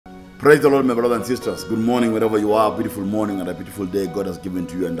Praise the Lord, my brothers and sisters. Good morning, wherever you are. Beautiful morning and a beautiful day God has given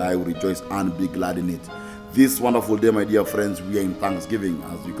to you, and I will rejoice and be glad in it. This wonderful day, my dear friends, we are in Thanksgiving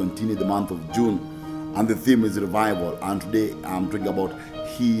as we continue the month of June, and the theme is revival. And today I'm talking about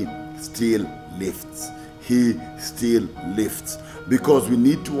He still lifts. He still lifts. Because we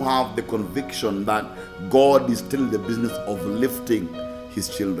need to have the conviction that God is still in the business of lifting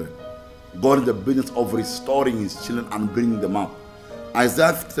His children. God is in the business of restoring His children and bringing them up.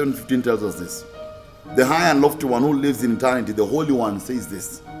 Isaiah 7:15 tells us this. The high and lofty one who lives in eternity, the Holy One, says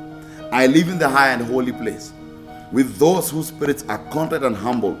this: I live in the high and holy place. With those whose spirits are contrite and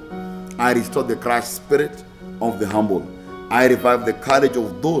humble, I restore the crushed spirit of the humble. I revive the courage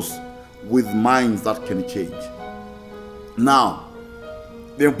of those with minds that can change. Now,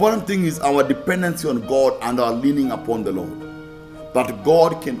 the important thing is our dependency on God and our leaning upon the Lord. That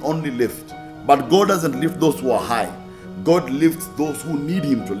God can only lift. But God doesn't lift those who are high. God lifts those who need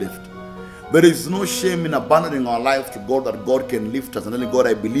Him to lift. There is no shame in abandoning our life to God, that God can lift us and telling God,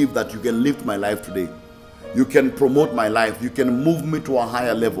 I believe that you can lift my life today. You can promote my life. You can move me to a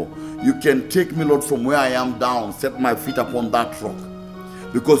higher level. You can take me, Lord, from where I am down, set my feet upon that rock.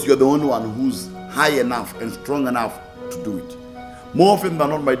 Because you're the only one who's high enough and strong enough to do it. More often than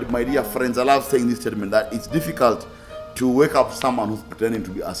not, my dear friends, I love saying this statement, that it's difficult to wake up someone who's pretending to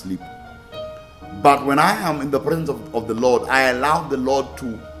be asleep. But when I am in the presence of the Lord, I allow the Lord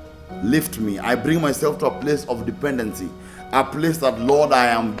to lift me. I bring myself to a place of dependency. A place that, Lord, I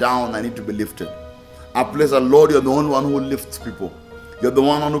am down, I need to be lifted. A place that, Lord, you're the only one who lifts people. You're the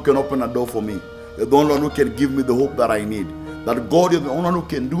one who can open a door for me. You're the only one who can give me the hope that I need. That, God, you're the only one who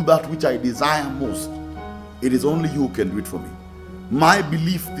can do that which I desire most. It is only you who can do it for me. My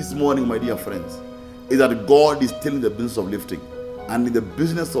belief this morning, my dear friends, is that God is still in the business of lifting. And in the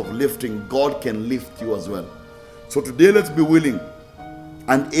business of lifting, God can lift you as well. So today, let's be willing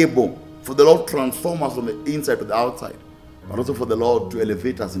and able for the Lord to transform us from the inside to the outside, but also for the Lord to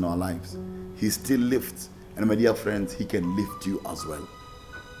elevate us in our lives. He still lifts. And my dear friends, He can lift you as well.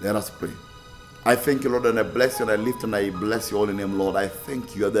 Let us pray. I thank you, Lord, and I bless you, and I lift and I bless your holy name, Lord. I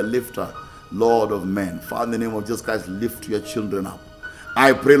thank you. You're the lifter, Lord of men. Father, in the name of Jesus Christ, lift your children up.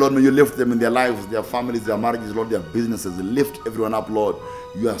 I pray, Lord, may you lift them in their lives, their families, their marriages, Lord, their businesses. Lift everyone up, Lord.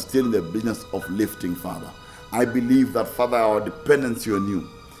 You are still in the business of lifting, Father. I believe that, Father, our dependency on you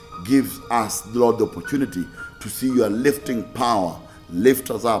gives us, Lord, the opportunity to see your lifting power.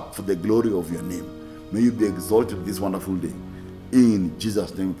 Lift us up for the glory of your name. May you be exalted this wonderful day. In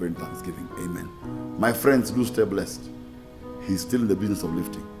Jesus' name we pray in thanksgiving. Amen. My friends, do stay blessed. He's still in the business of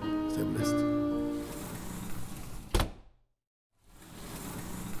lifting. Stay blessed.